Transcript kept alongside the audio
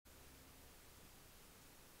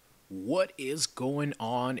What is going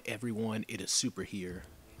on, everyone? It is Super here,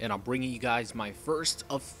 and I'm bringing you guys my first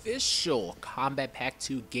official Kombat Pack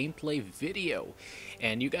 2 gameplay video.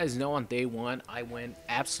 And you guys know on day one, I went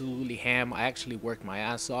absolutely ham. I actually worked my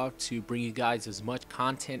ass off to bring you guys as much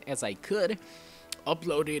content as I could.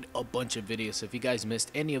 Uploaded a bunch of videos, so if you guys missed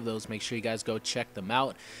any of those, make sure you guys go check them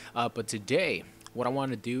out. But today, what I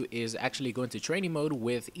want to do is actually go into training mode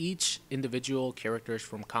with each individual characters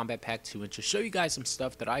from Kombat Pack 2 and just show you guys some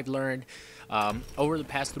stuff that I've learned over the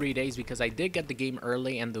past 3 days, because I did get the game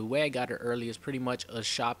early, and the way I got it early is pretty much a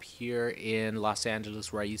shop here in Los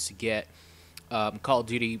Angeles where I used to get Call of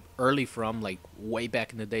Duty early from, like way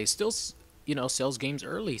back in the day. Still, you know, sells games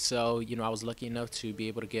early, so you know, I was lucky enough to be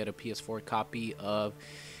able to get a PS4 copy of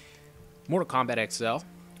Mortal Kombat XL.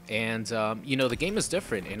 And you know, the game is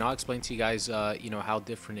different, and I'll explain to you guys you know, how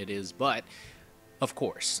different it is. But of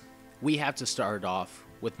course, we have to start off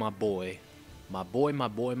with my boy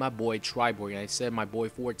Triborg. And I said my boy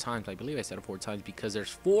 4 times. I believe I said it 4 times because there's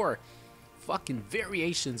 4 fucking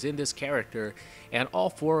variations in this character, and all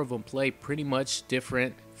 4 of them play pretty much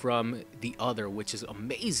different from the other, which is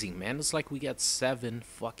amazing, man. It's like we got 7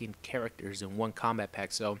 fucking characters in one combat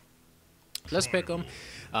pack. So let's pick him.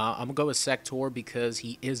 I'm gonna go with Sektor because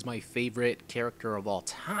he is my favorite character of all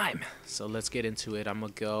time. So let's get into it. I'm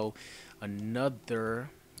gonna go another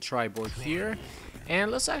Triborg here, and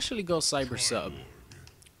let's actually go Cyber Sub.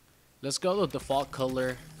 Let's go the default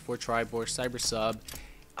color for Triborg, Cyber Sub.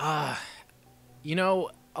 You know,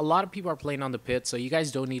 a lot of people are playing on the pit, so you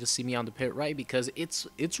guys don't need to see me on the pit, right? Because it's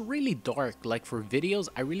really dark. Like for videos,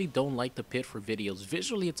 I really don't like the pit for videos.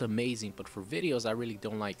 Visually, it's amazing, but for videos, I really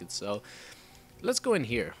don't like it. So let's go in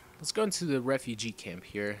here. Let's go into the refugee camp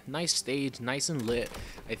here. Nice stage, nice and lit.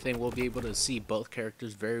 I think we'll be able to see both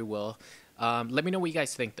characters very well. Let me know what you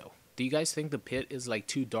guys think, though. Do you guys think the pit is like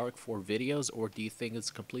too dark for videos, or do you think it's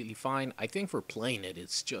completely fine? I think for playing it,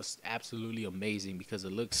 it's just absolutely amazing because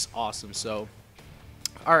it looks awesome. So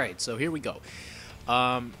alright, so here we go.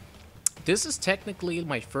 This is technically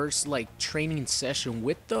my first like training session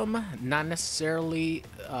with them. Not necessarily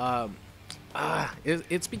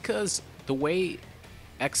it's because the way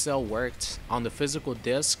XL worked on the physical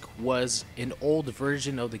disc was an old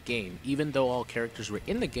version of the game. Even though all characters were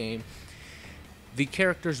in the game, the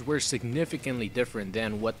characters were significantly different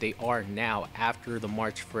than what they are now after the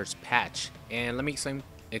March 1st patch. And let me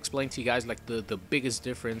explain to you guys like the biggest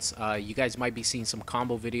difference. You guys might be seeing some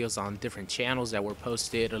combo videos on different channels that were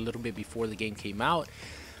posted a little bit before the game came out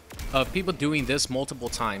of people doing this multiple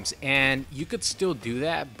times, and you could still do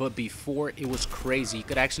that, but before it was crazy. You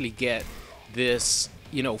could actually get this,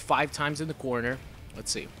 you know, 5 times in the corner.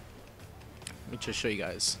 Let's see, let me just show you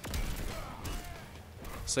guys.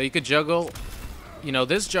 So you could juggle, you know,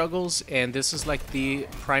 this juggles, and this is like the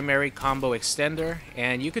primary combo extender,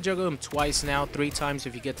 and you could juggle them twice now, 3 times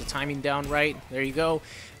if you get the timing down right. There you go.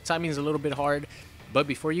 Timing is a little bit hard, but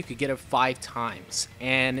before you could get it 5 times,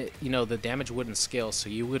 and you know, the damage wouldn't scale, so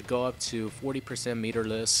you would go up to 40%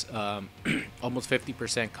 meterless, almost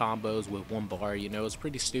 50% combos with 1 bar. You know, it's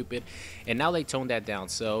pretty stupid, and now they toned that down.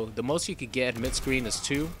 So the most you could get mid-screen is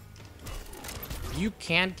 2. You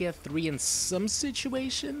can get 3 in some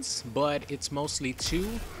situations, but it's mostly 2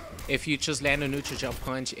 if you just land a neutral jump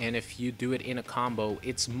punch, and if you do it in a combo,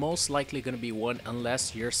 it's most likely going to be 1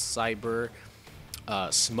 unless you're Cyber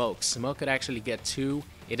Smoke. Smoke could actually get 2.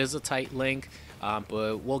 It is a tight link,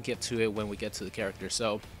 but we'll get to it when we get to the character.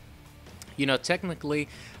 So you know, technically,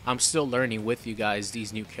 I'm still learning with you guys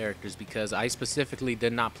these new characters, because I specifically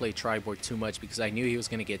did not play Triborg too much because I knew he was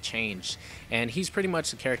going to get changed. And he's pretty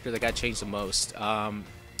much the character that got changed the most.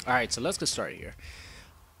 Alright, so let's get started here.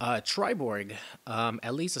 Triborg,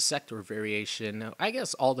 at least a Sektor variation. I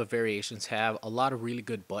guess all the variations have a lot of really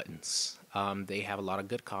good buttons. They have a lot of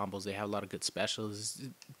good combos. They have a lot of good specials.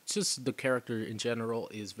 Just the character in general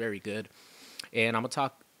is very good. And I'm going to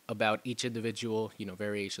talk about each individual, you know,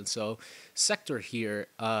 variation. So Sektor here,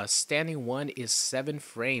 standing 1 is 7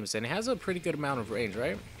 frames, and it has a pretty good amount of range,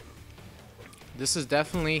 right? This is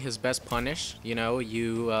definitely his best punish. You know,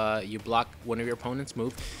 you block one of your opponent's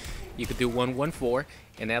move, you could do 1-1-4,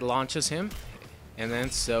 and that launches him. And then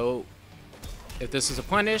so if this is a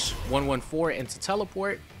punish, 1-1-4 into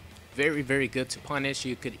teleport, very, very good to punish.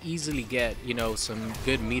 You could easily get, you know, some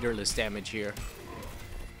good meterless damage here.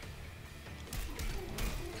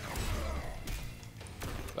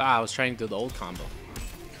 Ah, I was trying to do the old combo.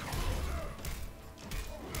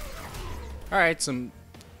 Alright, some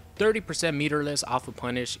 30% meterless off a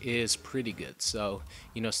punish is pretty good. So,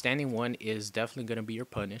 you know, standing 1 is definitely going to be your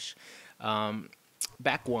punish.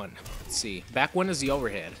 Back 1, let's see. Back 1 is the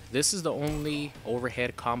overhead. This is the only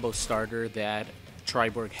overhead combo starter that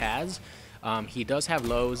Triborg has. He does have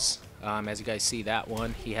lows, as you guys see that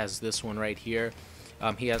one. He has this one right here.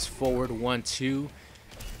 He has forward 1-2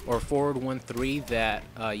 or forward 1-3 that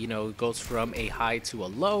you know, goes from a high to a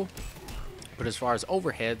low. But as far as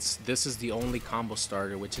overheads, this is the only combo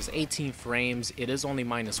starter, which is 18 frames. It is only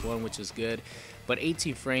 -1, which is good, but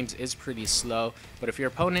 18 frames is pretty slow. But if your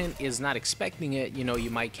opponent is not expecting it, you know,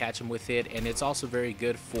 you might catch him with it. And it's also very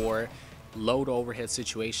good for low to overhead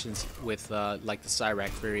situations with like the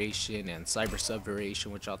Cyrax variation and Cyber Sub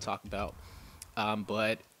variation, which I'll talk about.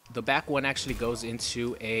 But the back one actually goes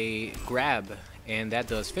into a grab, and that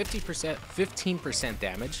does 15%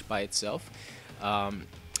 damage by itself.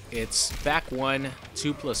 It's back 1,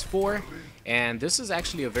 2 plus 4, and this is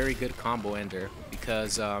actually a very good combo ender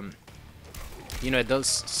because you know, it does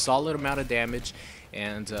solid amount of damage,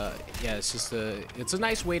 and yeah, it's a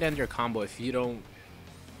nice way to end your combo if you don't,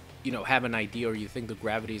 you know, have an idea or you think the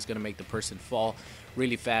gravity is gonna make the person fall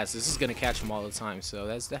really fast. This is gonna catch them all the time, so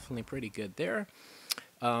that's definitely pretty good there.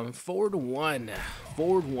 Forward 1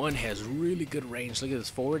 has really good range. Look at this,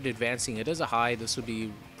 forward advancing. It is a high. This would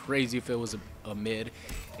be crazy if it was a mid,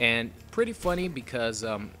 and pretty funny because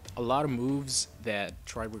a lot of moves that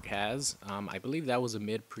Triborg has, I believe that was a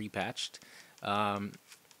mid pre-patched.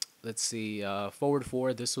 Let's see, forward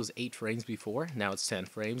 4, this was 8 frames before, now it's 10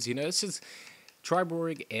 frames. You know, it's just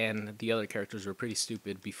Triborg and the other characters were pretty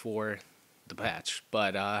stupid before the patch,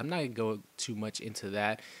 but I'm not gonna go too much into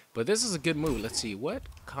that. But this is a good move. Let's see what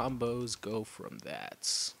combos go from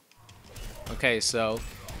that. Okay, so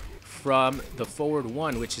from the forward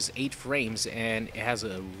 1, which is 8 frames, and it has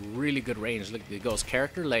a really good range. Look, it goes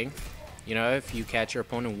character length. You know, if you catch your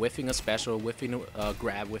opponent whiffing a special, whiffing a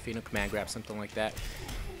grab, whiffing a command grab, something like that,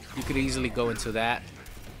 you could easily go into that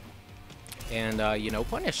and you know,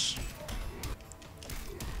 punish.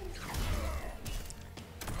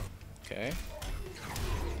 Okay.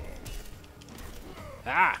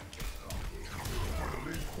 Ah!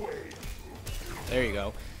 There you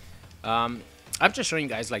go. I'm just showing you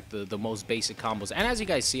guys like the most basic combos, and as you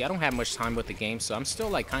guys see, I don't have much time with the game, so I'm still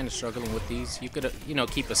like kind of struggling with these. You could you know,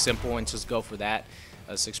 keep it simple and just go for that,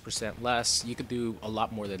 6% less. You could do a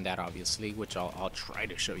lot more than that, obviously, which I'll try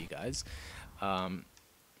to show you guys.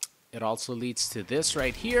 It also leads to this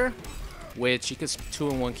right here, which you could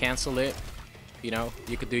 2-in-1 cancel it. You know,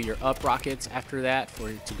 you could do your up rockets after that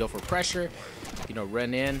to go for pressure. You know,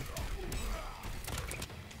 run in.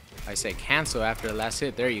 I say cancel after the last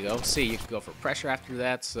hit. There you go. See, you can go for pressure after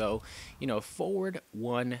that. So, you know, forward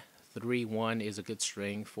 1-3-1 is a good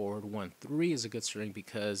string. Forward 1-3 is a good string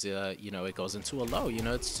because, you know, it goes into a low. You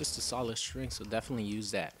know, it's just a solid string. So definitely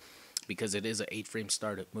use that because it is an 8-frame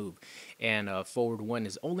startup move. And forward 1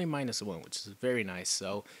 is only -1, which is very nice.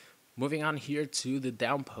 So moving on here to the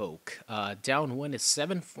down poke. Down 1 is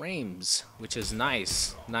 7 frames, which is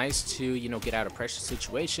nice. Nice to, you know, get out of pressure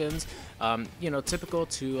situations. You know, typical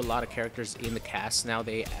to a lot of characters in the cast now.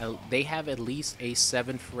 They have at least a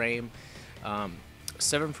 7-frame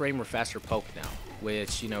or faster poke now,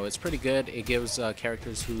 which, you know, it's pretty good. It gives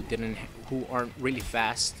characters who aren't really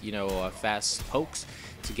fast, you know, fast pokes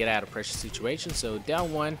to get out of pressure situations. So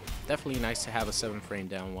down 1, definitely nice to have a 7-frame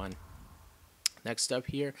down 1. Next up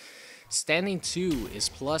here, standing 2 is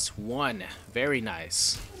 +1. Very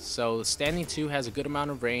nice. So standing 2 has a good amount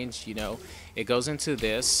of range. You know, it goes into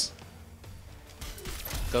this,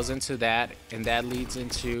 goes into that, and that leads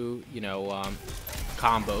into, you know,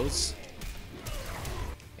 combos.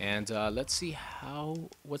 And let's see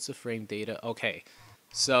what's the frame data. Okay,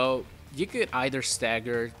 so you could either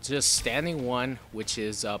stagger just standing 1, which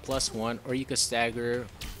is +1, or you could stagger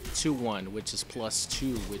 2-1, which is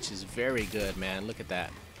 +2, which is very good, man. Look at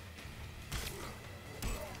that.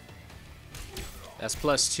 That's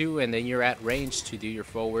 +2, and then you're at range to do your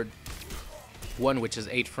forward 1, which is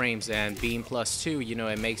 8 frames, and being +2, you know,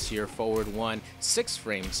 it makes your forward 1 6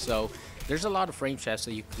 frames. So there's a lot of frame traps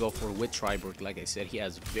that you can go for with Triborg. Like I said, he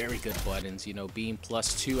has very good buttons. You know, being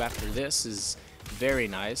 +2 after this is very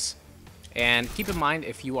nice. And keep in mind,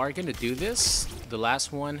 if you are going to do this, the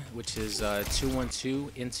last one, which is 2-1-2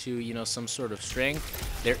 into, you know, some sort of string,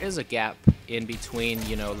 there is a gap in between,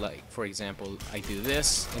 you know, like, for example, I do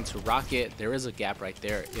this into rocket, there is a gap right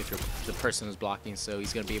there if the person is blocking, so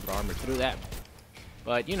he's going to be able to armor through that.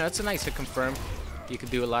 But, you know, it's a nice hit confirm. You can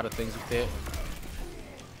do a lot of things with it.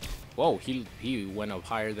 Whoa, he went up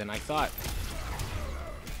higher than I thought.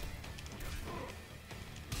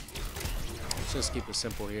 Let's just keep it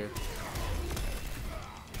simple here.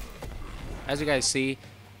 As you guys see,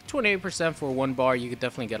 28% for 1 bar. You could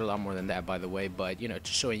definitely get a lot more than that, by the way. But, you know,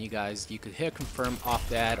 just showing you guys, you could hit confirm off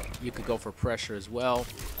that. You could go for pressure as well.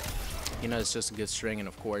 You know, it's just a good string. And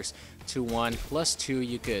of course, 2-1 plus 2,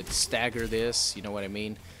 you could stagger this. You know what I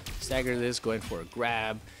mean? Stagger this, going for a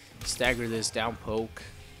grab. Stagger this, down poke.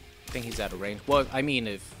 I think he's out of range. Well, I mean,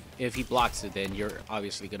 if he blocks it, then you're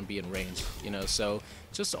obviously going to be in range. You know, so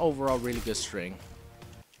just overall really good string.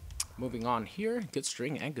 Moving on here, good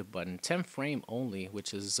string and good button. 10 frame only,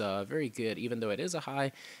 which is very good, even though it is a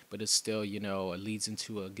high, but it's still, you know, leads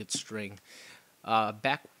into a good string.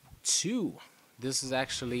 Back 2. This is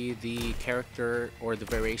actually the character or the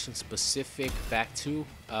variation specific back 2.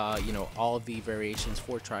 You know, all of the variations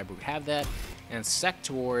for Triborg have that. And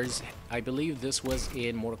Sectors, I believe this was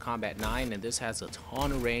in Mortal Kombat 9, and this has a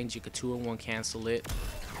ton of range. You could 2-in-1 cancel it.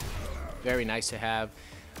 Very nice to have.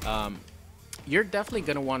 You're definitely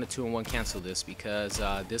going to want to 2-in-1 cancel this because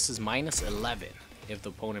this is minus 11 if the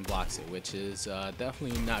opponent blocks it, which is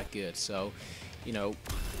definitely not good. So, you know,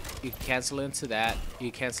 you cancel into that.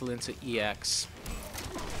 You cancel into EX.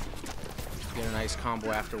 Get a nice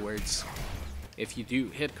combo afterwards. If you do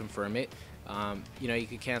hit confirm it, you know, you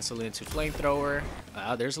could cancel into flamethrower.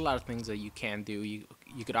 There's a lot of things that you can do.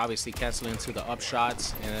 You could obviously cancel into the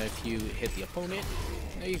upshots, and if you hit the opponent,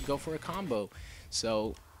 you know, you can go for a combo.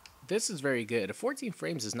 So this is very good. 14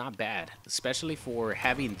 frames is not bad, especially for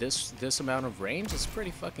having this amount of range. It's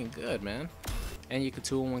pretty fucking good, man. And you could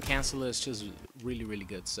 2-in-1 cancel it. It's just really, really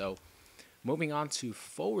good. So moving on to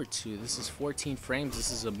forward 2. This is 14 frames.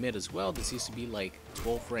 This is a mid as well. This used to be like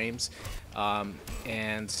 12 frames.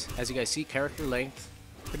 And as you guys see, character length,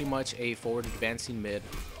 pretty much a forward advancing mid,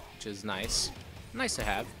 which is nice. Nice to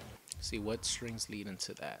have. See what strings lead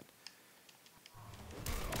into that.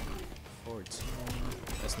 Forward 2.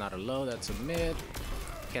 That's not a low, that's a mid.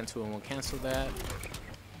 Can't 2-in-1 cancel that.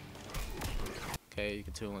 Okay, you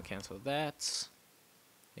can 2-in-1 cancel that.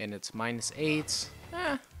 And it's minus 8.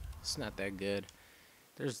 It's not that good.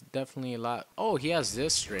 There's definitely a lot. Oh, he has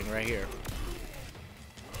this string right here.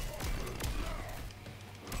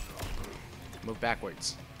 Move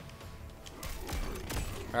backwards.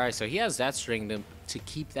 Alright, so he has that string to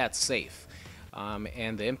keep that safe.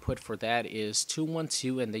 And the input for that is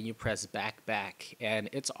 2-1-2, and then you press back, and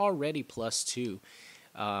it's already plus 2.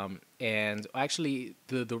 And actually,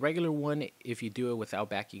 the regular one, if you do it without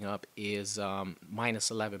backing up, is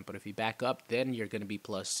minus 11. But if you back up, then you're going to be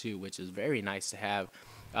plus 2, which is very nice to have.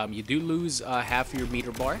 You do lose half your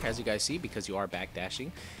meter bar, as you guys see, because you are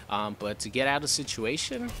backdashing. But to get out of a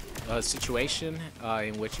situation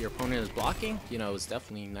in which your opponent is blocking, you know, it's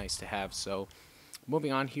definitely nice to have. So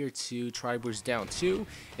moving on here to Triborg's down 2.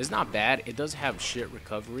 It's not bad. It does have shit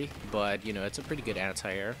recovery, but, you know, it's a pretty good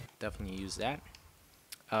anti-air. Definitely use that.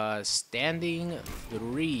 Standing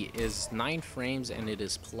 3 is 9 frames, and it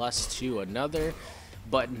is plus 2. Another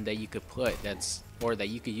button that you could put that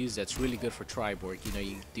you could use that's really good for Triborg. You know,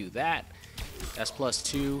 you do that. That's plus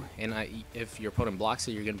 2, and if your opponent blocks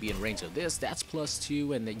it, you're going to be in range of this. That's plus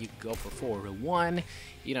 2, and then you can go for 4-1.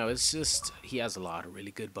 You know, it's just, he has a lot of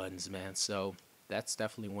really good buttons, man. So that's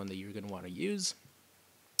definitely one that you're going to want to use.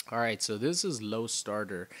 Alright, so this is low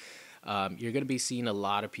starter. You're going to be seeing a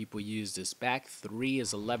lot of people use this. Back 3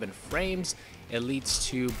 is 11 frames. It leads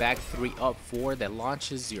to back 3 up 4 that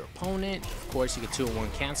launches your opponent. Of course, you can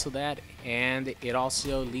 2-in-1 cancel that. And it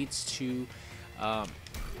also leads to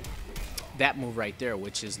that move right there,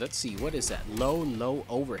 which is, let's see, what is that? Low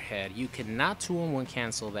overhead. You cannot 2-in-1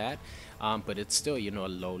 cancel that. But it's still, you know, a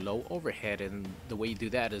low overhead. And the way you do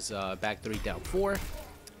that is back 3 down 4.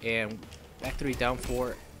 And back 3 down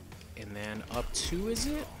 4. And then up 2, is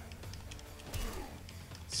it?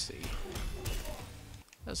 Let's see.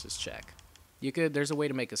 Let's just check. There's a way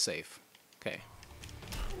to make a safe. Okay.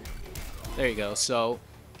 There you go. So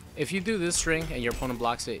if you do this string and your opponent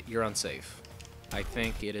blocks it, you're unsafe. I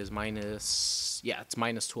think it is minus, yeah, it's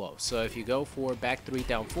minus 12. So if you go for back 3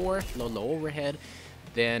 down 4, low overhead,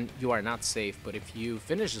 then you are not safe. But if you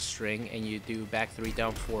finish the string and you do back 3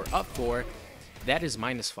 down 4 up 4, that is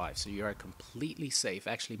minus 5, so you are completely safe.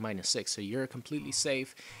 Actually minus 6, so you're completely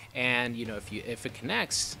safe. And you know, if it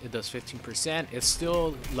connects, it does 15%. It's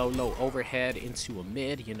still low overhead into a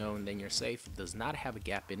mid, you know, and then you're safe. It does not have a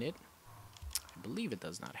gap in it. I believe it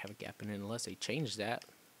does not have a gap in it unless they change that.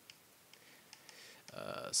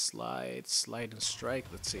 Slide and strike.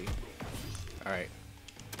 Let's see. All right.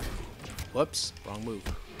 Whoops, wrong move.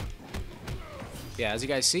 Yeah, as you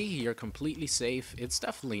guys see, you're completely safe. It's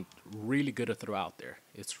definitely really good to throw out there.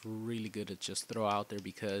 It's really good to just throw out there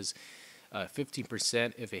because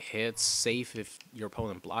 15% if it hits, safe if your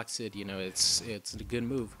opponent blocks it. You know, it's a good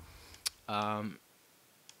move. Let's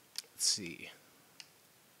see.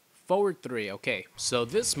 Forward 3. Okay, so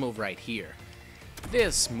this move right here.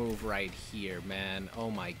 This move right here, man.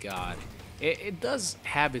 Oh my god. It does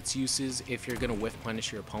have its uses if you're gonna whiff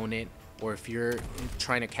punish your opponent or if you're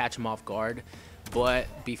trying to catch him off guard.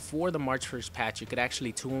 But before the March 1st patch, you could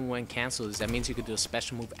actually 2-in-1 cancel this. That means you could do a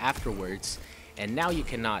special move afterwards, and now you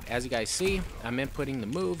cannot. As you guys see, I'm inputting the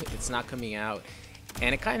move, it's not coming out,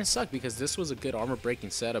 and it kind of sucked because this was a good armor breaking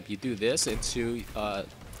setup. You do this into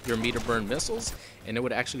your meter burn missiles, and it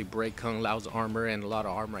would actually break Kung Lao's armor and a lot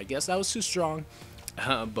of armor. I guess that was too strong,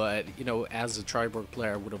 but you know, as a Triborg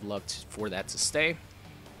player, I would have loved for that to stay.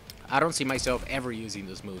 I don't see myself ever using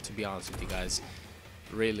this move, to be honest with you guys.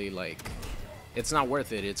 Really, like, it's not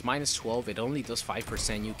worth it. It's minus 12. It only does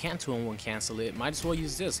 5%. You can't 2-in-1 cancel it. Might as well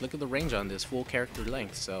use this. Look at the range on this. Full character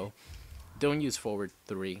length. So don't use forward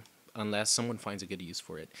 3 unless someone finds a good use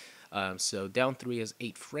for it. So down 3 is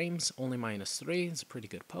 8 frames. Only minus 3. It's a pretty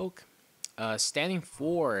good poke. Standing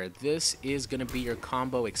 4. This is going to be your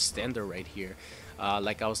combo extender right here.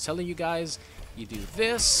 Like I was telling you guys, you do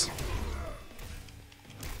this.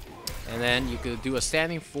 And then you could do a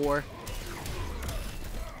standing 4.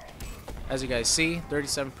 As you guys see,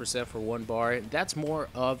 37% for 1 bar. That's more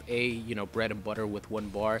of a, you know, bread and butter with 1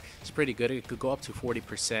 bar. It's pretty good. It could go up to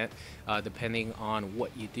 40% depending on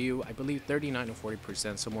what you do. I believe 39 to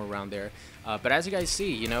 40%, somewhere around there. But as you guys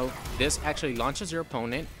see, you know, this actually launches your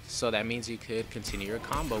opponent, so that means you could continue your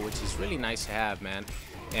combo, which is really nice to have, man.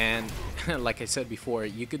 And like I said before,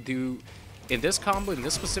 you could do, in this combo, in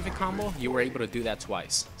this specific combo, you were able to do that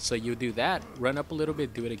twice. So you do that, run up a little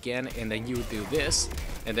bit, do it again, and then you do this,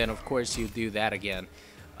 and then of course you do that again.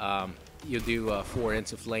 You do 4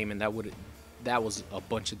 into flame, and that was a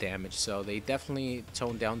bunch of damage. So they definitely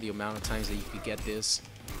toned down the amount of times that you could get this.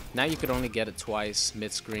 Now you could only get it twice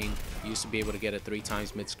mid-screen. You used to be able to get it 3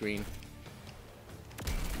 times mid-screen.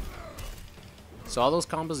 So all those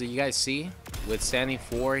combos that you guys see with standing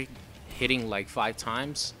 4 hitting like 5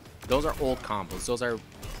 times, those are old combos. Those are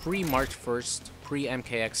pre-March 1st,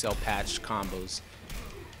 pre-MKXL patch combos.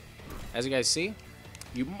 As you guys see,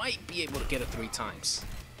 you might be able to get it 3 times,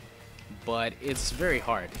 but it's very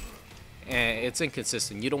hard and it's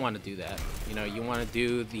inconsistent. You don't want to do that. You know, you want to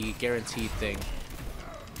do the guaranteed thing.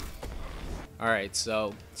 Alright,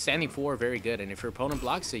 so standing 4, very good. And if your opponent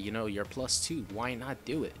blocks it, you know, you're +2. Why not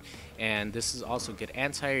do it? And this is also good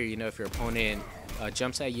anti-air. You know, if your opponent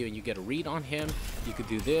jumps at you and you get a read on him, you could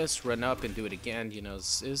do this, run up and do it again. You know,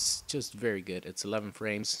 it's just very good. It's 11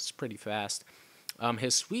 frames. It's pretty fast.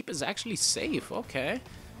 His sweep is actually safe. Okay.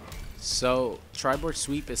 So Triborg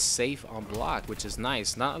sweep is safe on block, which is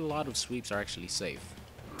nice. Not a lot of sweeps are actually safe.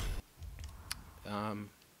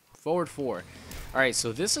 Forward 4. Alright,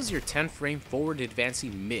 so this is your 10 frame forward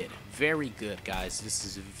advancing mid. Very good, guys. This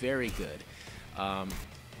is very good.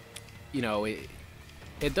 You know,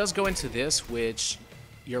 it does go into this, which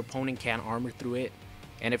your opponent can't armor through it.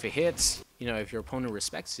 And if it hits, you know, if your opponent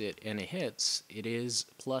respects it and it hits, it is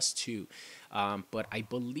 +2. But I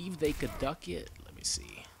believe they could duck it. Let me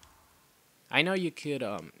see. I know you could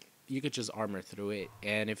just armor through it,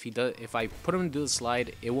 and if I put him to the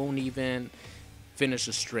slide, it won't even finish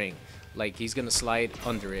the string. Like, he's gonna slide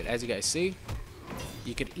under it. As you guys see,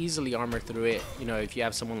 you could easily armor through it. You know, if you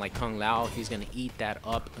have someone like Kung Lao, he's gonna eat that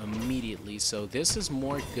up immediately. So this is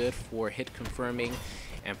more good for hit confirming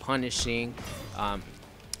and punishing.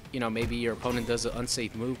 You know, maybe your opponent does an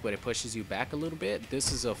unsafe move, but it pushes you back a little bit.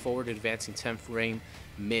 This is a forward advancing 10 frame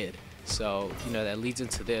mid. So, you know, that leads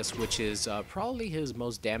into this, which is probably his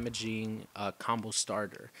most damaging combo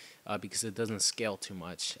starter because it doesn't scale too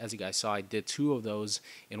much. As you guys saw, I did 2 of those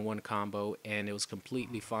in one combo, and it was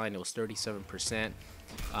completely fine. It was 37%.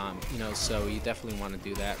 You know, so you definitely want to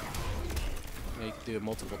do that. You know, you can do it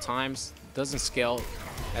multiple times. It doesn't scale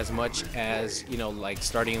as much as, you know, like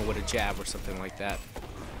starting with a jab or something like that.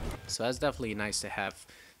 So that's definitely nice to have.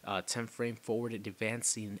 10 frame forward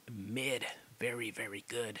advancing mid. Very, very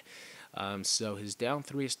good. So his down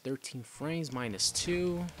 3 is 13 frames,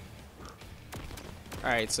 -2.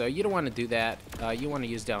 Alright, so you don't want to do that. You want to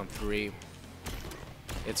use down 3.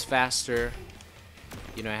 It's faster.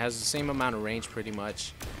 You know, it has the same amount of range pretty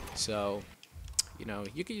much. So, you know,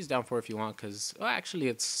 you can use down 4 if you want, because, well, actually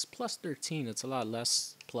it's +13. It's a lot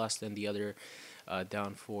less plus than the other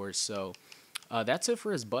down 4. So that's it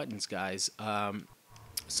for his buttons, guys.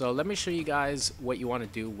 So let me show you guys what you want to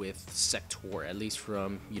do with Sektor, at least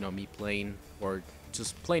from, you know, me playing or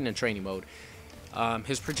just playing in training mode.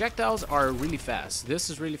 His projectiles are really fast. This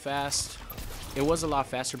is really fast. It was a lot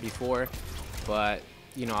faster before, but,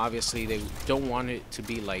 you know, obviously they don't want it to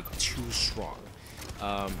be like too strong.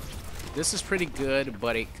 This is pretty good,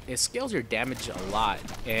 but it scales your damage a lot,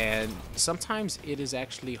 and sometimes it is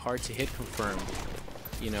actually hard to hit confirm,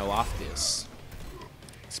 you know, off this,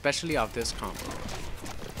 especially off this combo.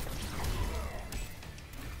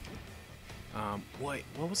 Wait,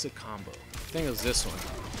 what was the combo? I think it was this one.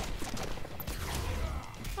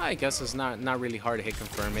 I guess it's not really hard to hit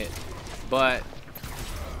confirm it, but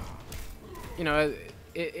you know,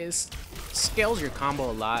 it scales your combo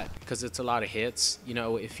a lot because it's a lot of hits. You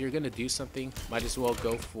know, if you're gonna do something, might as well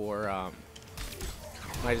go for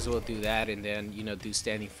might as well do that, and then, you know, do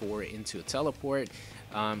standing 4 into a teleport.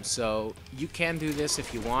 So you can do this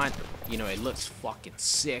if you want. You know, it looks fucking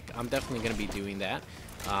sick. I'm definitely gonna be doing that.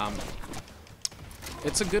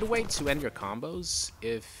 It's a good way to end your combos,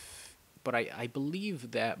 but I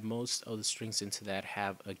believe that most of the strings into that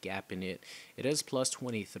have a gap in it. It is plus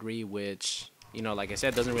 23, which, you know, like I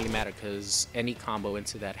said, doesn't really matter because any combo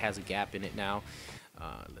into that has a gap in it now.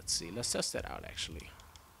 Let's see. Let's test that out, actually.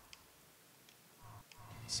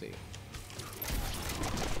 Let's see.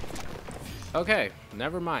 Okay,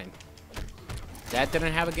 never mind. That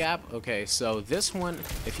didn't have a gap. Okay, so this one,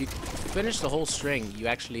 if you finish the whole string, you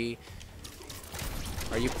actually...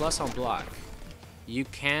 Are you plus on block? You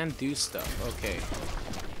can do stuff. Okay.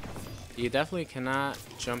 You definitely cannot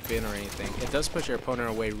jump in or anything. It does push your opponent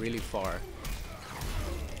away really far.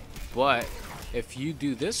 But if you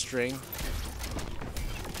do this string,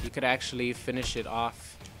 you could actually finish it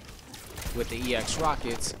off with the EX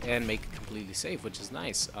rockets and make it completely safe, which is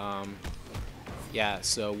nice. Yeah,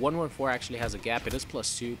 so 114 actually has a gap. It is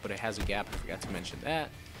plus 2, but it has a gap. I forgot to mention that.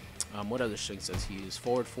 What other strings does he use?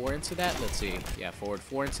 Forward 4 into that? Let's see. Yeah, forward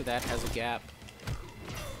 4 into that has a gap.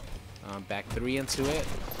 Back 3 into it.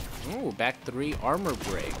 Ooh, back 3 armor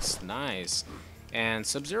breaks. Nice. And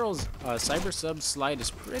Sub-Zero's Cyber Sub slide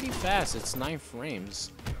is pretty fast. It's 9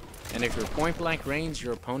 frames. And if you're point blank range,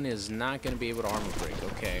 your opponent is not going to be able to armor break.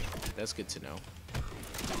 Okay, that's good to know.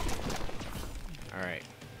 Alright.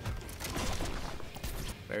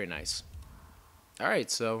 Very nice.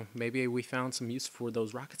 Alright, so maybe we found some use for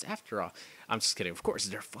those rockets after all. I'm just kidding. Of course,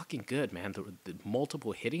 they're fucking good, man. The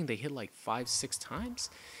multiple hitting, they hit like 5-6 times.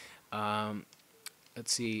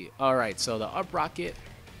 Let's see. Alright, so the up rocket,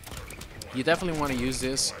 you definitely want to use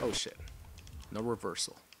this. Oh shit. No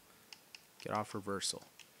reversal. Get off reversal.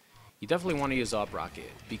 You definitely want to use up rocket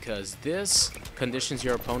because this conditions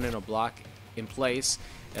your opponent to block in place.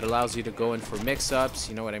 It allows you to go in for mix-ups,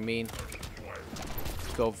 you know what I mean?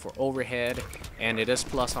 Go for overhead, and it is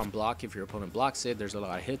plus on block if your opponent blocks it. There's a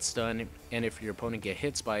lot of hits done, and if your opponent get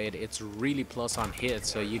hits by it, it's really plus on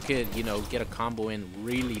hits, so you could, you know, get a combo in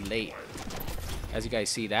really late. As you guys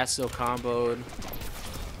see, that's still comboed,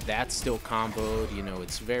 that's still comboed, you know,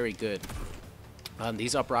 it's very good.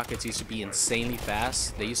 These up rockets used to be insanely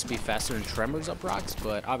fast. They used to be faster than Tremor's up rocks,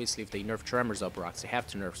 but obviously if they nerf Tremor's up rocks, they have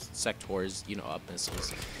to nerf Sektor's, you know, up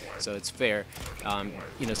missiles. So it's fair,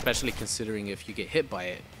 you know, especially considering if you get hit by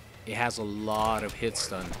it, it has a lot of hits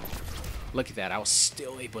done. Look at that, I was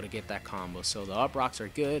still able to get that combo. So the up rocks are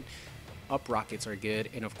good, up rockets are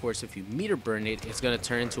good, and of course if you meter burn it, it's gonna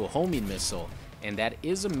turn into a homing missile, and that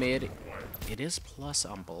is a mid. It is plus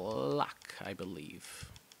on block, I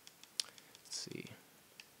believe. See.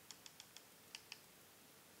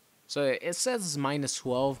 So it says minus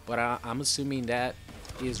 12, but I'm assuming that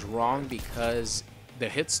is wrong because the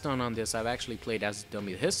hit stun on this, I've actually played as a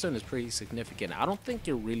dummy. The hit stun is pretty significant. I don't think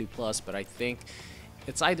you're really plus, but I think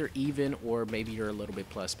it's either even or maybe you're a little bit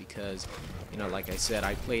plus because, you know, like I said,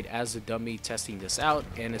 I played as a dummy testing this out,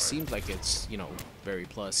 and it seems like it's, you know, very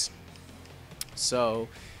plus. So,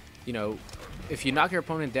 you know, if you knock your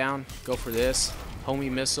opponent down, go for this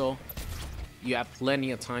homing missile. You have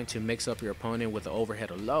plenty of time to mix up your opponent with the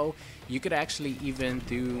overhead or low. You could actually even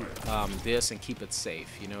do this and keep it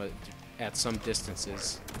safe, you know, at some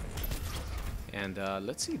distances. And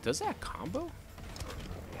let's see, does that combo?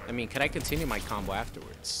 I mean, can I continue my combo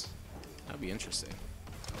afterwards? That'd be interesting.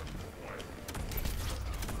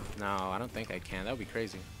 No, I don't think I can. That would be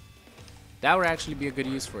crazy. That would actually be a good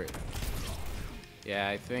use for it. Yeah,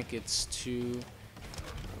 I think it's too...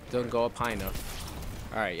 Doesn't go up high enough.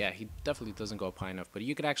 Alright, yeah, he definitely doesn't go up high enough, but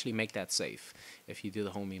you could actually make that safe if you do the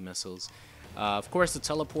homing missiles. Of course, the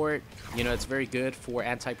teleport, you know, it's very good for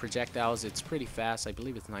anti-projectiles. It's pretty fast. I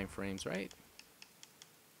believe it's 9 frames, right?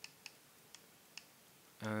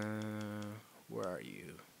 Where are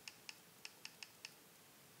you?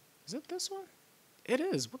 Is it this one? It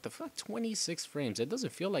is. What the fuck? 26 frames. It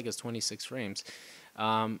doesn't feel like it's 26 frames.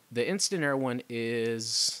 The instant air one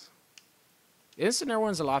is... Instant air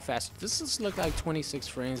one's a lot faster. This does look like 26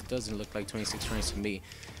 frames. It doesn't look like 26 frames to me.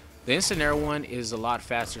 The instant air one is a lot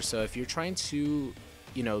faster. So if you're trying to,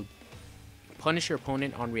 you know, punish your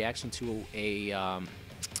opponent on reaction to a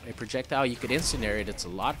projectile, you could instant air it. It's a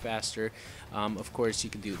lot faster. Of course, you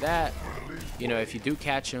can do that. You know, if you do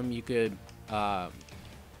catch him, you could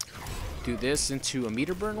do this into a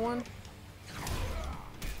meter burn one.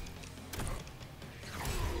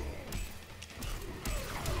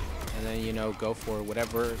 then, you know, go for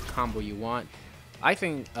whatever combo you want. I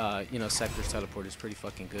think, you know, Sektor's teleport is pretty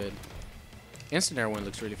fucking good. Instant air one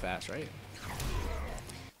looks really fast, right?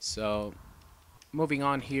 So, moving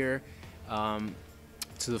on here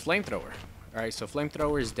to the flamethrower. Alright, so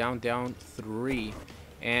flamethrower is down 3.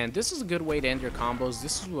 And this is a good way to end your combos.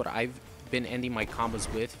 This is what I've been ending my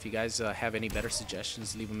combos with. If you guys have any better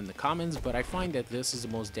suggestions, leave them in the comments. But I find that this is the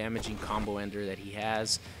most damaging combo ender that he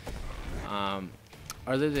has.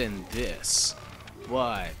 Other than this.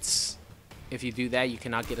 But if you do that, you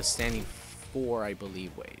cannot get a standing 4, I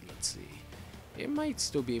believe. Wait, let's see. It might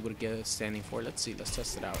still be able to get a standing 4. Let's see. Let's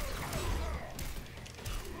test it out.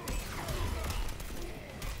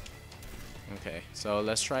 Okay, so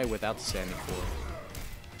let's try without the standing 4.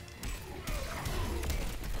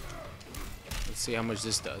 Let's see how much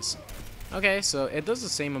this does. Okay, so it does the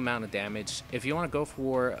same amount of damage. If you want to go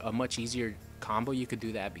for a much easier combo, you could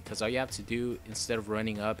do that, because all you have to do, instead of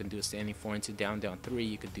running up and do a standing 4 into down 3,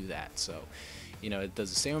 you could do that. So, you know, it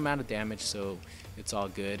does the same amount of damage, so it's all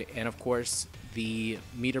good. And of course, the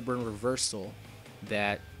meter burn reversal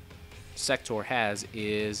that Sektor has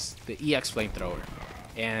is the EX flamethrower.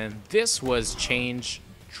 And this was changed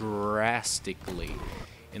drastically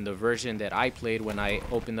in the version that I played when I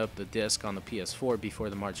opened up the disc on the PS4 before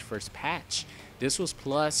the March 1st patch. This was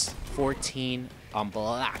plus 14 on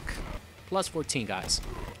block. Plus 14, guys.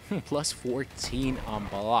 Plus 14 on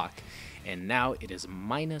block. And now it is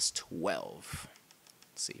minus 12.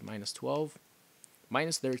 Let's see, minus 12.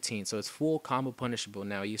 Minus 13, so it's full combo punishable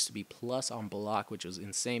now. It used to be plus on block, which was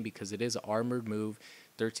insane because it is an armored move.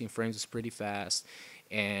 13 frames is pretty fast,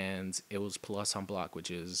 and it was plus on block, which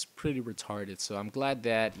is pretty retarded. So I'm glad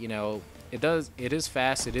that, you know, it is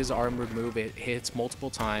fast, it is an armored move, it hits multiple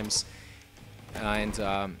times, and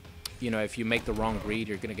you know, if you make the wrong read,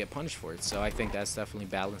 you're gonna get punished for it. So I think that's definitely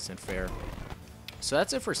balanced and fair. So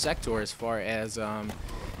that's it for Sektor as far as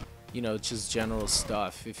you know, just general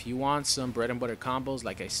stuff. If you want some bread and butter combos,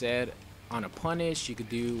 like I said, on a punish, you could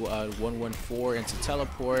do 114 into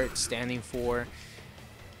teleport, standing 4.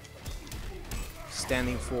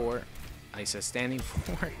 Standing 4. I said standing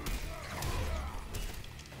 4.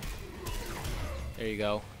 There you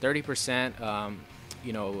go. 30%,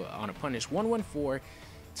 you know, on a punish. 114,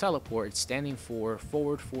 teleport, standing 4,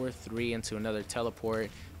 forward 4, 3 into another teleport.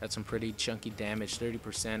 That's some pretty chunky damage,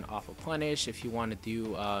 30% off a punish. If you want to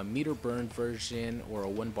do a meter burn version or a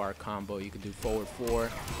 1-bar combo, you could do forward 4.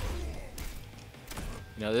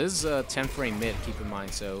 You know, this is a 10 frame mid, keep in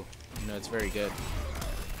mind, so, you know, it's very good.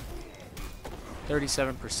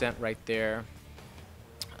 37% right there.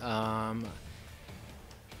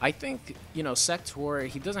 I think, you know, Sektor,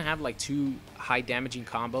 he doesn't have like too high damaging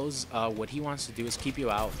combos. What he wants to do is keep you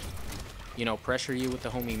out, you know, pressure you with the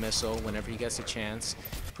homing missile whenever he gets a chance,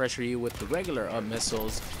 pressure you with the regular up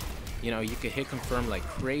missiles. You know, you could hit confirm like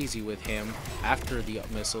crazy with him after the up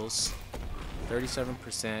missiles.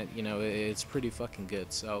 37%, you know, it's pretty fucking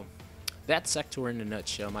good. So that's Sektor in a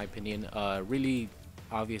nutshell, in my opinion. Really,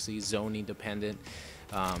 obviously, zoning dependent.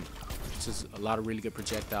 Just a lot of really good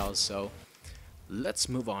projectiles. So let's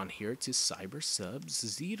move on here to Cyber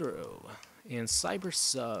Sub-Zero. And Cyber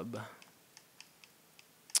Sub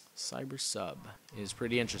is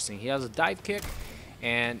pretty interesting. He has a dive kick,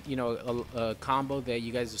 and you know, a combo that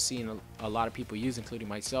you guys have seen a lot of people use, including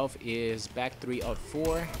myself, is back 3 out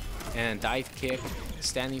 4 and dive kick,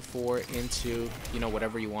 standing 4 into, you know,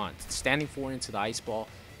 whatever you want. Standing 4 into the ice ball.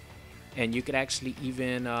 And you could actually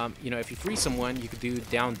even, you know, if you free someone, you could do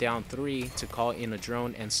down 3 to call in a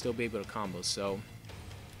drone and still be able to combo. So,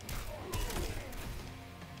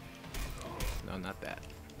 no, not that.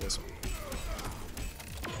 This one.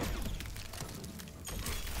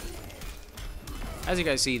 As you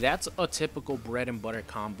guys see, that's a typical bread and butter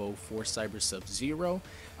combo for Cyber Sub-Zero.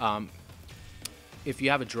 If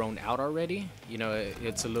you have a drone out already, you know,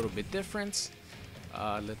 it's a little bit different.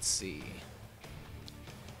 Let's see.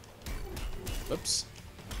 Whoops.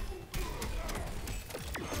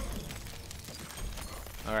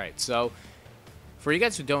 Alright, so for you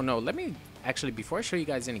guys who don't know, let me actually, before I show you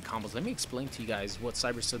guys any combos, let me explain to you guys what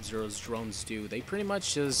Cyber Sub-Zero's drones do. They pretty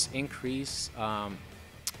much just increase,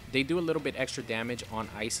 they do a little bit extra damage on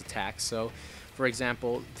ice attacks. So, for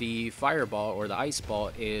example, the fireball or the ice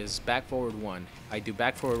ball is back forward 1. I do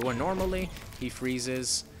back forward 1 normally, he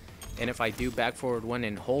freezes, and if I do back forward 1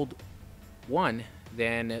 and hold 1,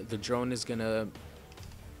 then the drone is gonna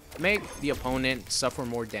make the opponent suffer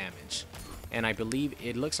more damage. And I believe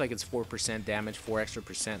it looks like it's 4% damage, 4 extra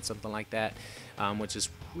percent, something like that, which is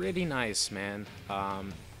pretty nice, man.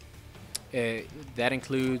 That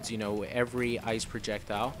includes, you know, every ice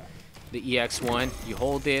projectile. The EX1, you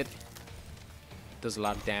hold it, does a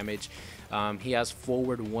lot of damage. He has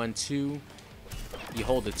forward 1-2. You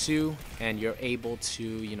hold the 2 and you're able to,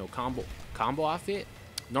 you know, combo off it.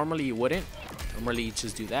 Normally you wouldn't. Normally you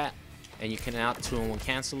just do that and you can out 2-in-1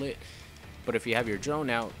 cancel it. But if you have your drone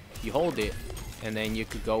out, you hold it and then you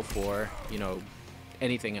could go for, you know,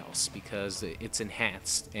 anything else because it's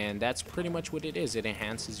enhanced, and that's pretty much what it is. It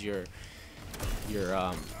enhances your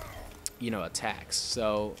you know, attacks.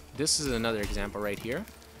 So this is another example right here.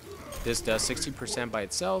 This does 60% by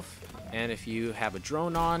itself, and if you have a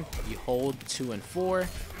drone on, you hold 2 and 4,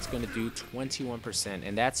 it's going to do 21%,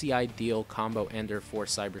 and that's the ideal combo ender for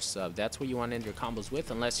Cyber Sub. That's what you want to end your combos with,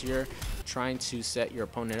 unless you're trying to set your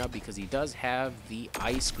opponent up, because he does have the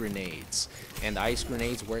ice grenades, and the ice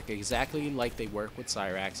grenades work exactly like they work with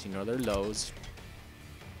Cyrax. You know, they're lows.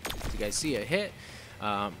 You guys see a hit,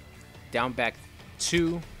 down back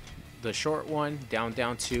 2, the short one, down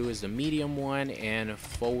 2 is the medium one, and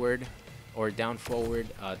forward or down forward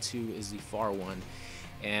 2 is the far one.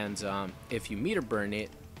 And if you meter burn it,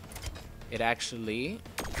 it actually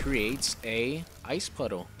creates a ice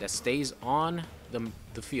puddle that stays on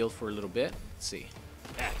the field for a little bit. Let's see.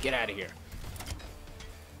 Get out of here.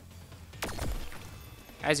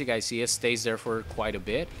 As you guys see, it stays there for quite a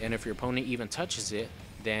bit, and if your opponent even touches it,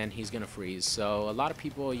 then he's gonna freeze. So a lot of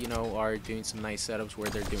people, you know, are doing some nice setups where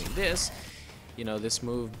they're doing this. You know, this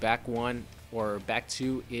move, back 1 or back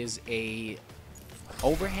 2, is a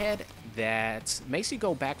overhead that makes you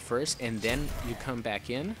go back first and then you come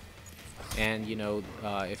back in. And you know,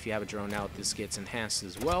 if you have a drone out, this gets enhanced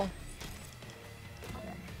as well.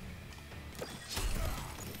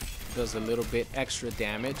 Does a little bit extra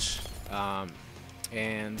damage.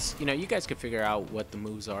 And you know, you guys can figure out what the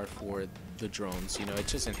moves are for the drones. You know, it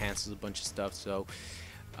just enhances a bunch of stuff. So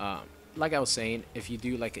like I was saying, if you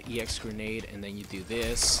do like an EX grenade and then you do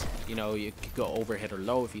this, you know, you could go overhead or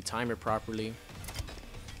low if you time it properly.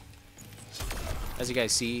 As you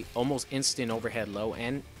guys see, almost instant overhead low,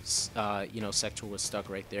 and you know, Sektor was stuck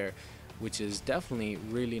right there, which is definitely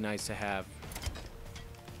really nice to have.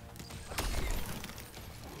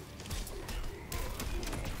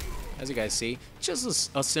 As you guys see,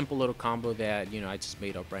 just a simple little combo that, you know, I just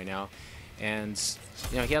made up right now. And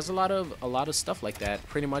you know, he has a lot of stuff like that,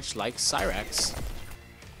 pretty much like Cyrax.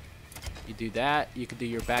 You do that, you could do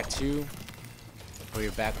your back 2 or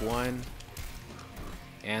your back 1,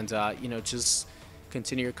 and you know, just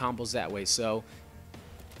continue your combos that way. So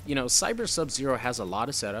you know, Cyber Sub-Zero has a lot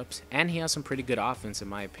of setups, and he has some pretty good offense in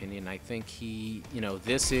my opinion. I think he, you know,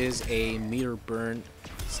 this is a meter burn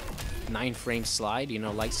 9-frame slide, you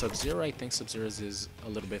know, like Sub-Zero. I think Sub-Zero's is a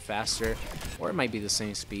little bit faster, or it might be the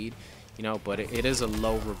same speed, you know, but it is a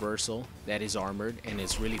low reversal that is armored, and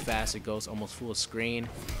it's really fast. It goes almost full screen.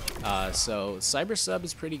 So Cyber Sub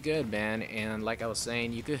is pretty good, man. And like I was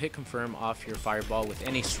saying, you could hit confirm off your fireball with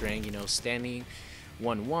any string, you know, standing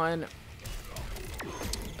 1-1,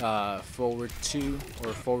 forward 2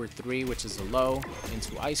 or forward 3, which is a low,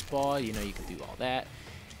 into ice ball. You know, you can do all that.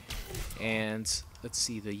 And let's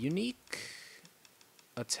see, the unique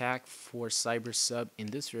attack for Cyber Sub in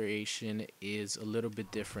this variation is a little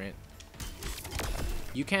bit different.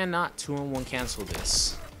 You cannot 2-in-1 cancel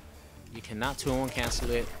this. You cannot 2-in-1 cancel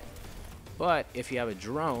it, but if you have a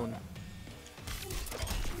drone,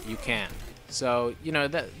 you can. So you know,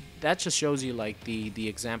 that just shows you like the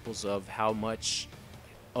examples of how much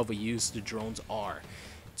of a use the drones are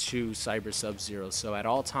to Cyber Sub-Zero. So at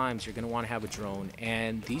all times you're going to want to have a drone,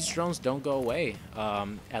 and these drones don't go away,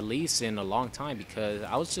 at least in a long time, because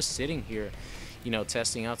I was just sitting here, you know,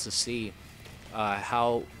 testing out to see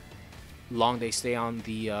how long they stay on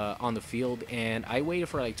the field, and I waited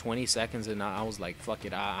for like 20 seconds and I was like, fuck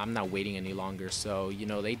it, I'm not waiting any longer. So you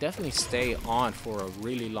know, they definitely stay on for a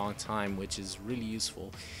really long time, which is really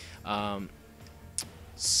useful.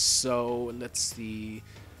 So let's see,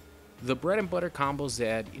 the bread and butter combos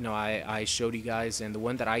that, you know, I showed you guys, and the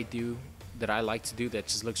one that I do, that I like to do, that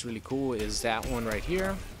just looks really cool, is that one right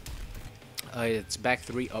here. It's back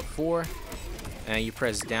 3 up 4, and you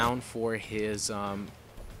press down for his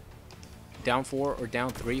down 4 or down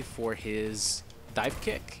 3 for his dive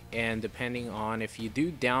kick, and depending on if you do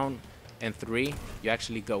down and 3, you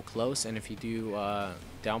actually go close, and if you do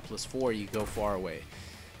down +4, you go far away.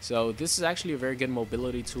 So this is actually a very good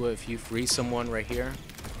mobility tool if you freeze someone right here.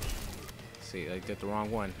 See, I did the wrong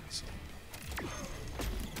one. So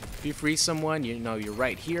if you freeze someone, you know, you're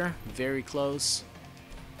right here, very close.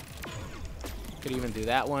 Could even do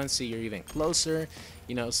that one. See, you're even closer,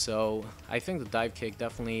 you know. So I think the dive kick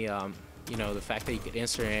definitely, you know, the fact that you could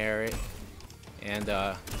instant air it, and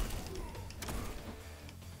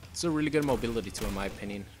it's a really good mobility tool in my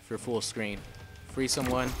opinion for full screen. Freeze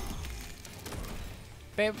someone,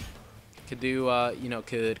 bam, could do, you know,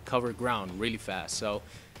 could cover ground really fast. So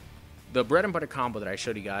the bread and butter combo that I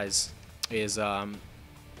showed you guys is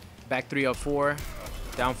back 3 up 4,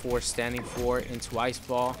 down 4, standing 4 into ice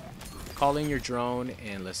ball, call in your drone,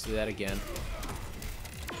 and let's do that again.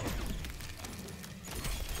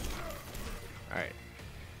 Alright.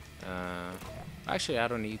 Actually, I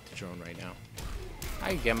don't need the drone right now. I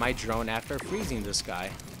can get my drone after freezing this guy.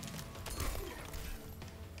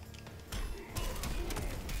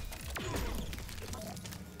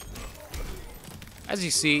 As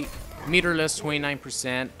you see, meterless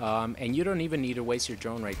 29%, and you don't even need to waste your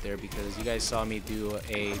drone right there because you guys saw me do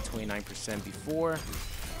a 29% before.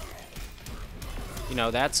 You know,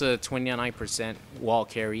 that's a 29% wall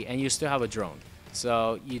carry, and you still have a drone.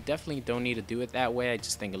 So you definitely don't need to do it that way. I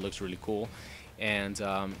just think it looks really cool. And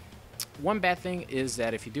one bad thing is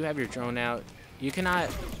that if you do have your drone out, you cannot,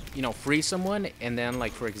 you know, freeze someone, and then,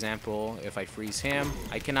 like, for example, if I freeze him,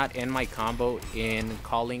 I cannot end my combo in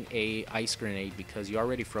calling a ice grenade because you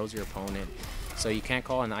already froze your opponent. So you can't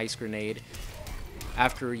call an ice grenade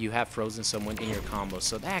after you have frozen someone in your combo.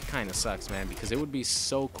 So that kind of sucks, man, because it would be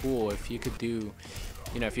so cool if you could do,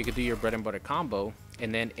 you know, if you could do your bread and butter combo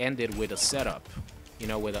and then end it with a setup, you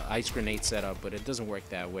know, with an ice grenade setup. But it doesn't work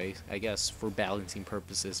that way, I guess, for balancing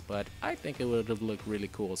purposes. But I think it would have looked really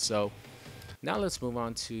cool. So now let's move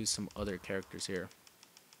on to some other characters here.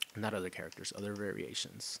 Not other characters, other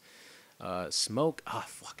variations. Smoke. Oh,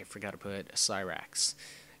 fuck, I forgot to put Cyrax.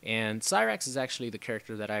 And Cyrax is actually the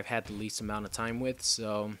character that I've had the least amount of time with.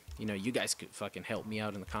 So, you know, you guys could fucking help me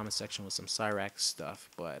out in the comment section with some Cyrax stuff.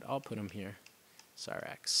 But I'll put him here.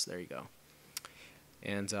 Cyrax. There you go.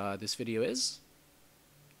 And this video is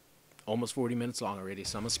almost 40 minutes long already.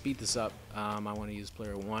 So I'm going to speed this up. I want to use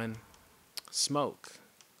player 1. Smoke.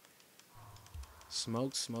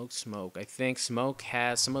 Smoke. I think Smoke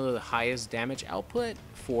has some of the highest damage output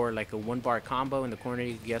for like a 1-bar combo. In the corner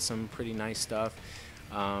you can get some pretty nice stuff.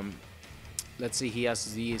 Let's see, he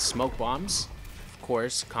has the smoke bombs, of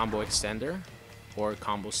course, combo extender or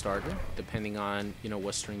combo starter, depending on, you know,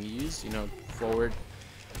 what string you use. You know, forward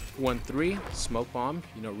 1-3 smoke bomb,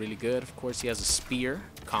 you know, really good. Of course, he has a spear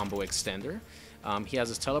combo extender. He has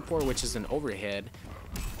his teleport, which is an overhead.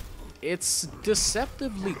 It's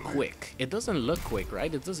deceptively quick. It doesn't look quick,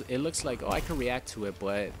 right? It looks like, oh, I can react to it,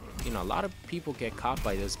 but you know, a lot of people get caught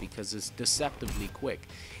by this because it's deceptively quick.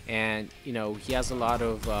 And you know, he has a lot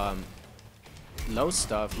of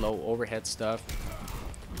low overhead stuff.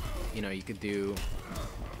 You know, you could do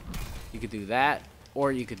that,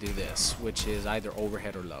 or you could do this, which is either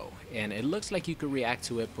overhead or low. And it looks like you could react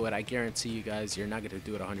to it, but I guarantee you guys, you're not going to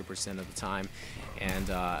do it 100% of the time. And,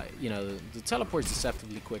 you know, the teleport is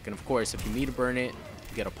deceptively quick. And, of course, if you meter burn it,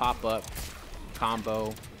 you get a pop-up,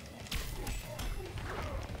 combo.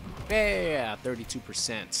 Yeah,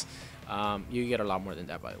 32%. You get a lot more than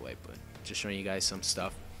that, by the way, but just showing you guys some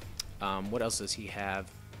stuff. What else does he have?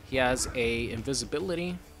 He has a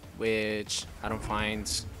invisibility, which I don't find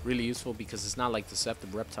really useful because it's not like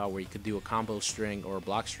Deceptive Reptile where you could do a combo string or a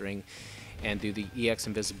block string and do the EX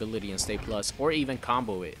invisibility and stay plus, or even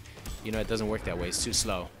combo it. You know, it doesn't work that way. It's too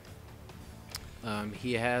slow.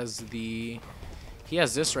 He has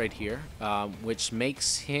this right here, which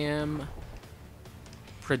makes him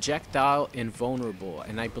projectile invulnerable,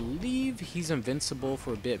 and I believe he's invincible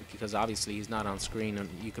for a bit because obviously he's not on screen, and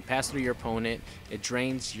you could pass through your opponent. It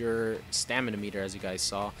drains your stamina meter, as you guys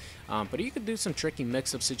saw, but you could do some tricky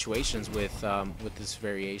mix-up situations with this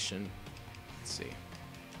variation. Let's see.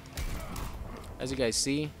 As you guys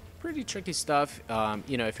see, pretty tricky stuff.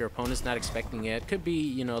 You know, if your opponent's not expecting it, could be,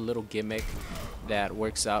 you know, a little gimmick that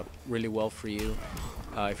works out really well for you.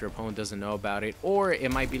 If your opponent doesn't know about it, or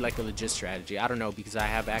it might be like a legit strategy. I don't know, because I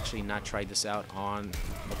have actually not tried this out on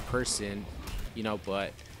a person, you know,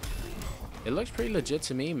 but it looks pretty legit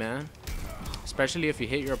to me, man. Especially if you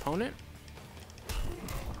hit your opponent.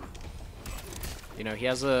 You know, he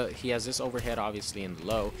has this overhead obviously in the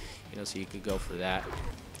low, you know, so you could go for that.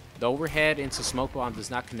 The overhead into smoke bomb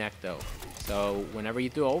does not connect though. So whenever you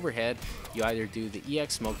do overhead, you either do the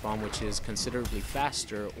EX smoke bomb, which is considerably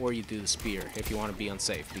faster, or you do the spear if you want to be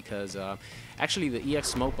unsafe, because actually the EX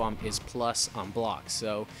smoke bomb is plus on blocks.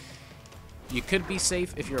 So you could be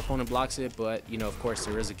safe if your opponent blocks it, but you know, of course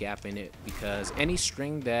there is a gap in it, because any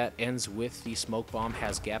string that ends with the smoke bomb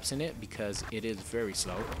has gaps in it because it is very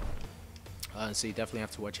slow. So you definitely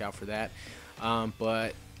have to watch out for that.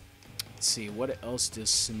 But let's see, what else does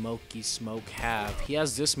Smokey Smoke have? He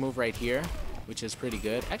has this move right here, which is pretty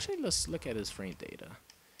good. Actually, let's look at his frame data.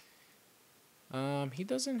 He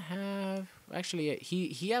doesn't have, actually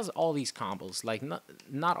he has all these combos. Like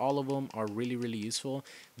not all of them are really useful.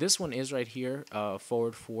 This one is right here.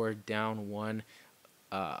 Forward 4, down 1.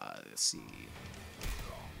 Let's see.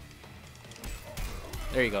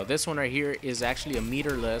 There you go. This one right here is actually a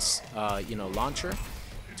meterless, launcher.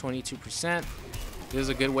 22%. This is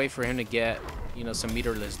a good way for him to get, some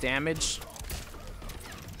meterless damage.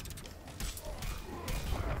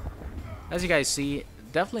 As you guys see,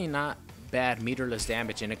 definitely not bad meterless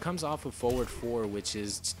damage, and it comes off of forward 4, which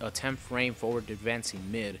is a 10 frame forward advancing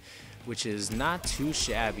mid, which is not too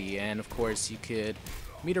shabby. And of course you could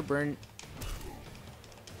meter burn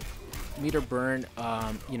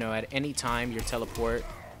at any time your teleport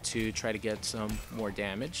to try to get some more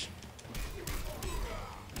damage.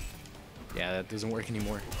 Yeah, that doesn't work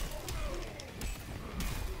anymore.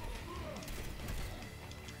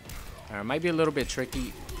 Might be a little bit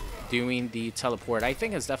tricky doing the teleport. I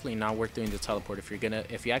think it's definitely not worth doing the teleport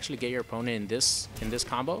if you actually get your opponent in this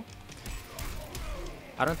combo.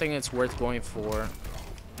 I don't think it's worth going for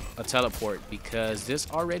a teleport, because this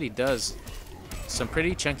already does some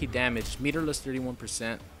pretty chunky damage. Meterless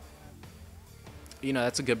 31%.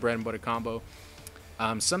 That's a good bread and butter combo.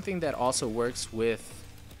 Something that also works with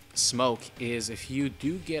Smoke is if you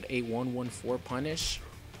do get a 114 punish,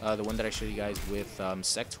 the one that I showed you guys with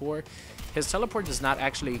Sektor, his teleport does not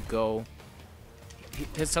actually go.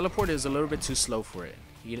 His teleport is a little bit too slow for it.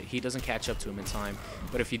 He doesn't catch up to him in time.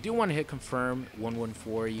 But if you do want to hit confirm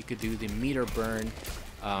 114, you could do the meter burn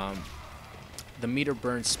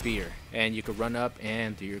spear, and you could run up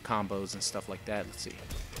and do your combos and stuff like that. Let's see.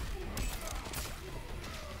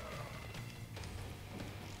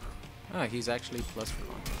 Ah, he's actually plus for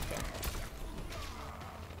long. Okay.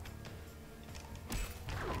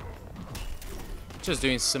 Just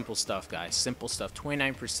doing simple stuff, guys. Simple stuff.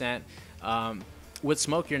 29%. With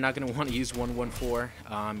Smoke, you're not going to want to use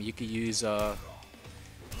 114. You could use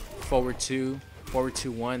forward 2, forward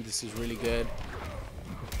 2-1. This is really good.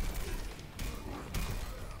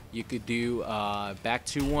 You could do back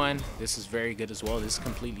 2-1. This is very good as well. This is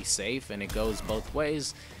completely safe, and it goes both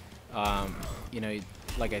ways.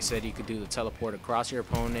 Like I said, you could do the teleport across your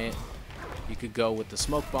opponent. You could go with the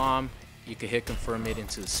smoke bomb. You could hit confirm it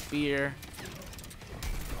into the spear.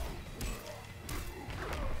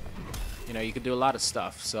 You could do a lot of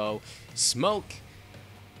stuff. So Smoke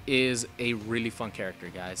is a really fun character,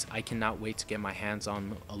 guys. I cannot wait to get my hands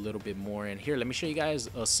on a little bit more. And here, let me show you guys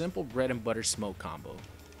a simple bread and butter Smoke combo.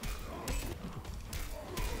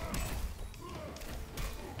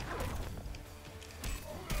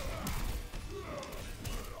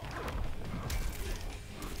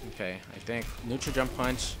 Okay, I think neutral jump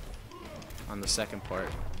punch on the second part.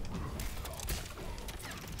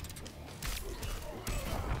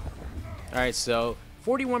 All right, so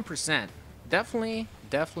 41%, definitely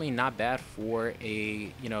not bad for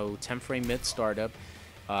a 10 frame mid startup.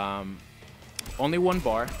 Only 1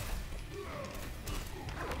 bar.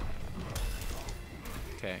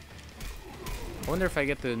 Okay. I wonder if I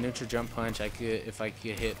get the neutral jump punch, if I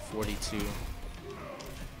could hit 42.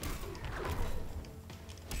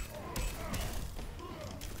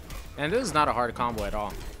 And this is not a hard combo at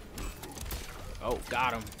all. Oh,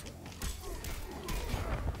 got him.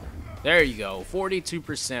 There you go,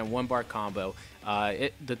 42%, 1 bar combo.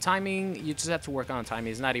 The timing, you just have to work on timing.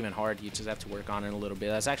 It's not even hard, you just have to work on it a little bit.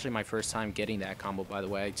 That's actually my first time getting that combo, by the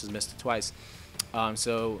way. I just missed it twice.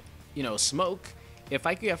 Smoke, if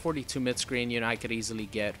I could get 42 mid-screen, I could easily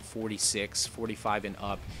get 46, 45 and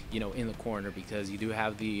up, in the corner, because you do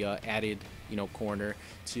have the added, corner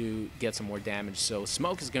to get some more damage. So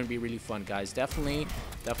Smoke is going to be really fun, guys. Definitely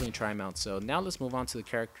try him out. So now let's move on to the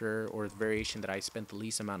character or the variation that I spent the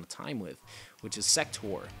least amount of time with, which is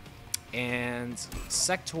Sektor. And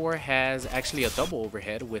Sektor has actually a double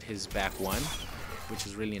overhead with his back 1, which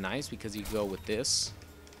is really nice because you go with this.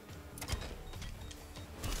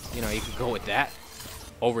 You could go with that.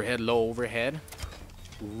 Overhead, low overhead.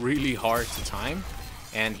 Really hard to time.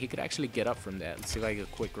 And he could actually get up from that. Let's see if I get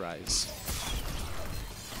a quick rise.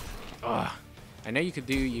 I know you could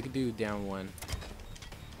do down 1.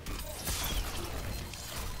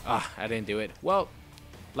 I didn't do it. Well,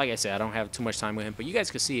 like I said, I don't have too much time with him, but you guys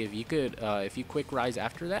could see if you quick rise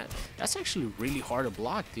after that, that's actually really hard to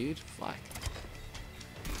block, dude. Fuck.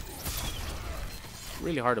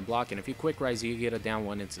 Really hard to block, and if you quick rise, you get a down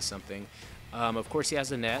 1 into something. Of course, he has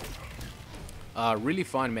the net. Really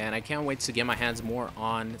fun, man. I can't wait to get my hands more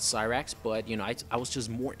on Cyrax, but I was just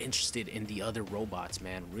more interested in the other robots,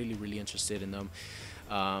 man. Really interested in them.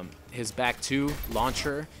 His back 2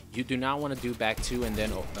 launcher, you do not want to do back 2 and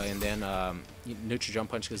then neutral jump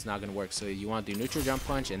punch, because it's not going to work. So you want to do neutral jump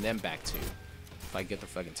punch and then back 2. if I get the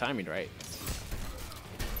fucking timing right.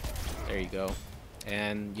 There you go.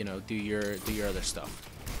 And, you know, do your other stuff.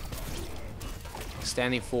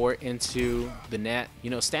 Standing 4 into the net. You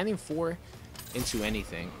know, standing 4 into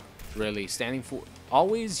anything, really. Standing 4.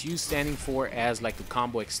 Always use standing 4 as like a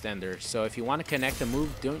combo extender. So if you want to connect a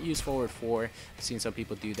move, don't use forward 4. I've seen some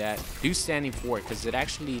people do that. Do standing 4 because it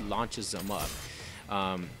actually launches them up.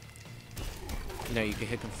 You know, you can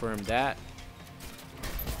hit confirm that.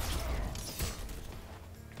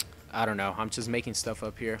 I don't know. I'm just making stuff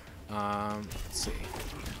up here. Let's see.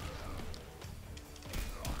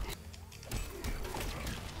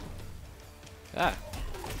 Ah.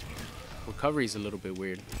 Recovery is a little bit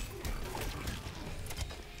weird.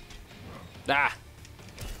 Ah.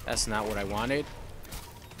 That's not what I wanted.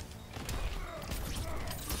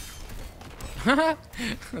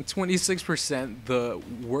 26%, the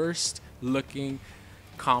worst looking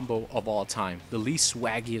combo of all time, the least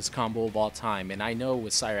swaggiest combo of all time. And I know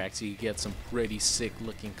with Cyrax you get some pretty sick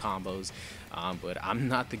looking combos, but I'm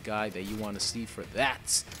not the guy that you want to see for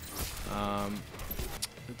that.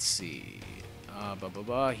 Let's see.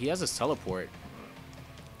 He has his teleport.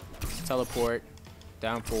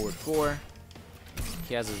 Down forward 4.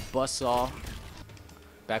 He has his buzzsaw.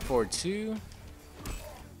 Back forward 2.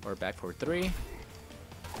 Or back forward 3. What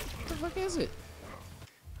the fuck is it?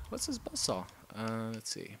 What's his buzzsaw? Let's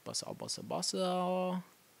see. Buzzsaw.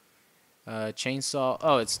 Chainsaw.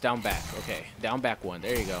 Oh, it's down back. Okay. Down back 1.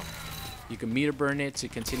 There you go. You can meter burn it to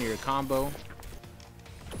continue your combo.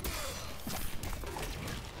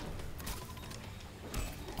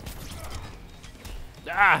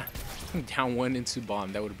 Ah! Down 1 into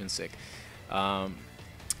bomb. That would have been sick.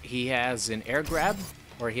 He has an air grab,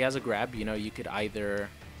 or he has a grab. You know, you could either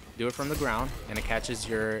do it from the ground and it catches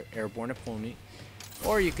your airborne opponent,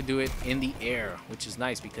 or you could do it in the air, which is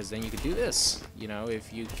nice because then you could do this. You know,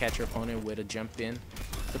 if you catch your opponent with a jump in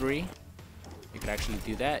 3, you could actually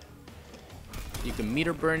do that. You can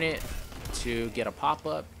meter burn it to get a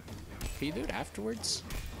pop-up. Can you do it afterwards?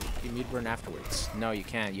 Can you meter burn afterwards? No, you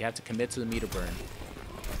can't. You have to commit to the meter burn.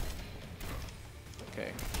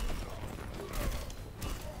 Okay.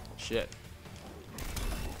 Shit.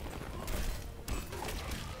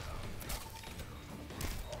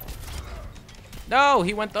 No,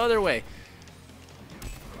 he went the other way.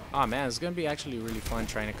 Oh man, it's gonna be actually really fun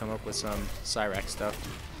trying to come up with some Cyrax stuff.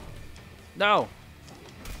 No.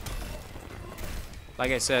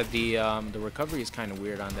 Like I said, the recovery is kind of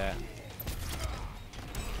weird on that.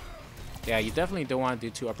 Yeah, you definitely don't want to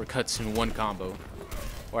do 2 uppercuts in 1 combo.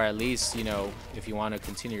 Or at least, you know, if you want to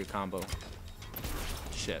continue your combo.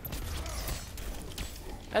 Shit.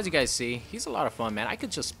 As you guys see, he's a lot of fun, man. I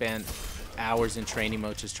could just spend hours in training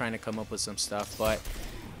mode just trying to come up with some stuff. But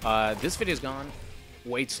this video's gone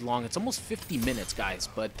way too long. It's almost 50 minutes, guys.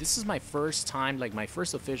 But this is my first time, like my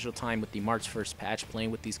first official time with the March 1st patch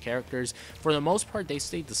playing with these characters. For the most part, they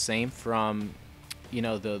stayed the same from, you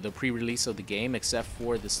know, the pre-release of the game, except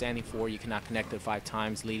for the standing 4. You cannot connect it 5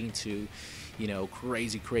 times, leading to, you know,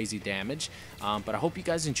 crazy damage. But I hope you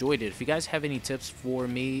guys enjoyed it. If you guys have any tips for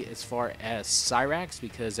me as far as Cyrax,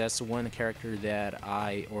 because that's the one character that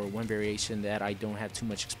or one variation that I don't have too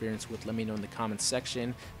much experience with, let me know in the comments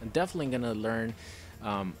section. I'm definitely gonna learn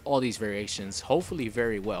all these variations, hopefully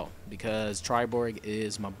very well, because Triborg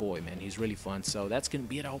is my boy, man. He's really fun. So that's gonna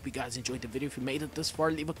be it. I hope you guys enjoyed the video. If you made it this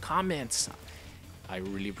far, leave a comment. I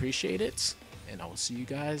really appreciate it, and I will see you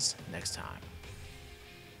guys next time.